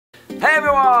Hey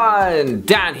everyone,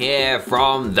 Dan here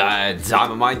from the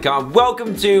DanTDM.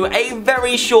 Welcome to a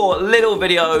very short little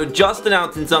video just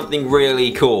announcing something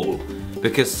really cool.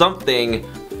 Because something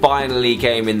finally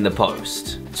came in the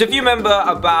post. So if you remember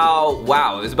about,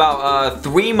 it was about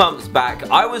 3 months back,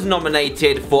 I was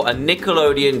nominated for a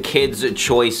Nickelodeon Kids'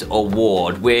 Choice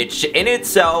Award, which in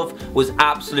itself was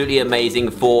absolutely amazing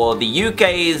for the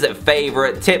UK's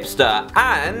favourite tipster,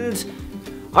 and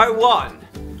I won.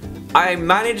 I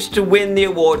managed to win the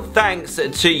award thanks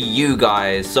to you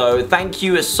guys, so thank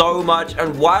you so much.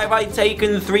 And why have I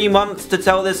taken 3 months to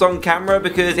tell this on camera?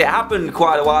 Because it happened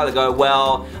quite a while ago.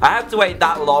 Well, I had to wait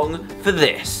that long for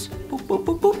this. Boop, boop,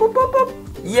 boop, boop, boop, boop, boop.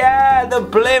 Yeah, the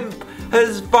blimp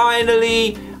has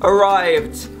finally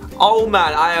arrived. Oh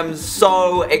man, I am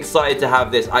so excited to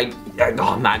have this.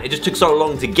 Oh man, it just took so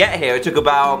long to get here. It took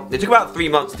about 3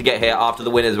 months to get here after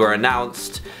the winners were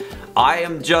announced. I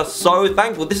am just so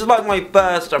thankful. This is like my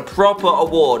first proper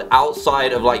award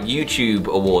outside of like YouTube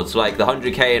awards, like the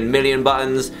 100k and million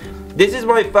buttons. This is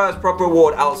my first proper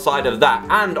award outside of that.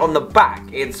 And on the back,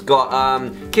 it's got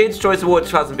Kids' Choice Award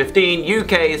 2015,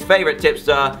 UK's favourite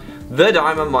tipster, the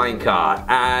Diamond Minecart.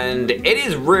 And it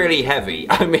is really heavy.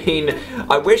 I mean,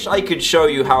 I wish I could show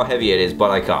you how heavy it is,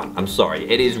 but I can't. I'm sorry.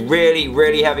 It is really,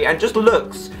 really heavy and just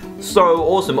looks so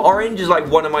awesome. Orange is like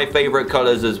one of my favourite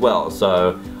colours as well,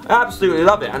 so I absolutely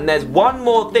love it. And there's one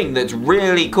more thing that's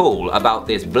really cool about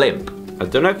this blimp. I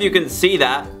don't know if you can see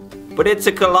that, but it's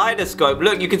a kaleidoscope.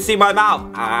 Look, you can see my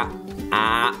mouth.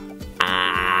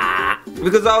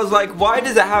 Because I was like, why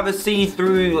does it have a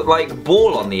see-through like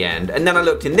ball on the end? And then I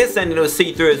looked in this end and it was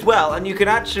see-through as well, and you can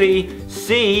actually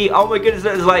see, oh my goodness,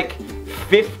 there's like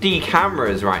 50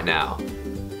 cameras right now.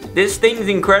 This thing's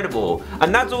incredible,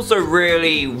 and that's also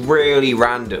really, really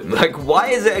random. Like, why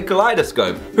is it a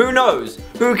kaleidoscope? Who knows?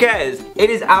 Who cares? It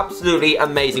is absolutely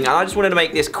amazing, and I just wanted to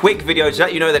make this quick video to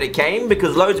let you know that it came,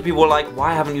 because loads of people were like,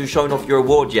 why haven't you shown off your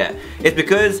award yet? It's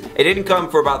because it didn't come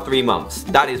for about 3 months.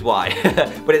 That is why.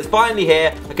 But it's finally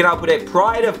here. I can now put it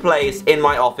pride of place in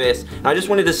my office, and I just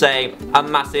wanted to say a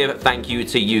massive thank you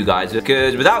to you guys,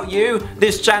 because without you,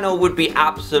 this channel would be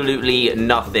absolutely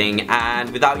nothing, and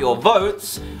without your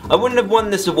votes, I wouldn't have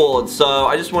won this award. So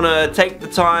I just want to take the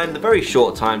time, the very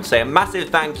short time, to say a massive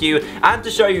thank you and to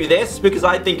show you this, because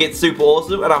I think it's super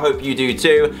awesome and I hope you do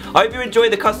too. I hope you enjoy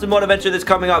the custom mod adventure that's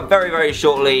coming up very, very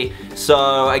shortly.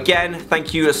 So again,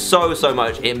 thank you so, so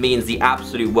much. It means the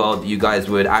absolute world that you guys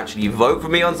would actually vote for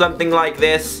me on something like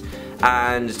this.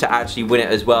 And to actually win it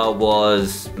as well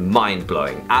was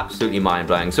mind-blowing. Absolutely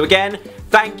mind-blowing. So again,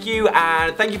 thank you,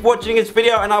 and thank you for watching this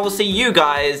video, and I will see you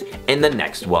guys in the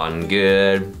next one.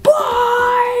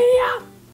 Goodbye!